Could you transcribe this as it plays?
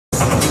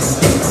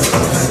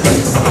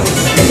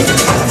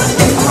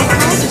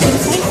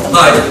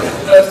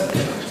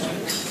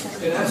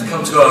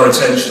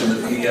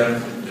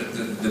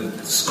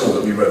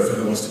we wrote for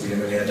Who Wants to Be a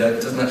Millionaire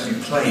doesn't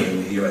actually play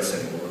in the US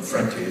anymore, and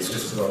frankly it's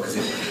just as well because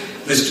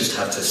this just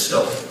had to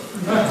stop.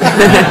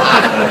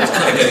 It's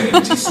kind of getting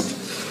indecent.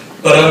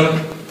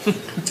 But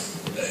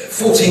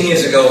 14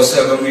 years ago or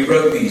so, when we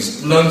wrote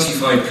these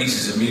 95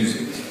 pieces of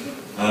music,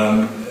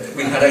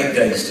 we had 8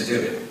 days to do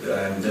it,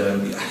 and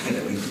we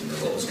didn't know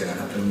what was going to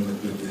happen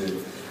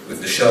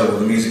with the show or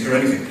the music or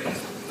anything.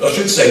 I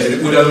should say that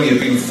it would only have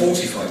been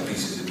 45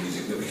 pieces of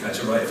music that we had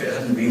to write if it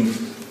hadn't been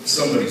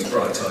somebody's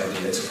bright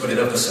idea to put it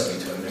up a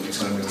semitone every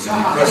time there was a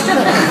new question.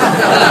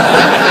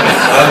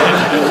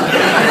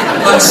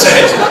 That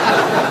said,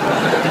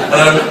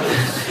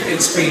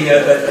 it's been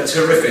a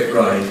terrific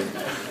ride.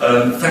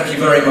 Thank you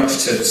very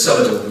much to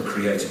Celador, who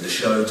created the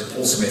show, to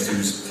Paul Smith,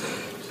 whose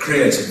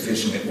creative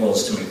vision it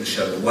was to make the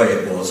show the way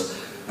it was,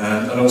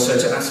 and also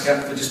to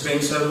ASCAP for just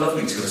being so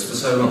lovely to us for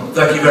so long.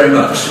 Thank you very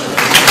much.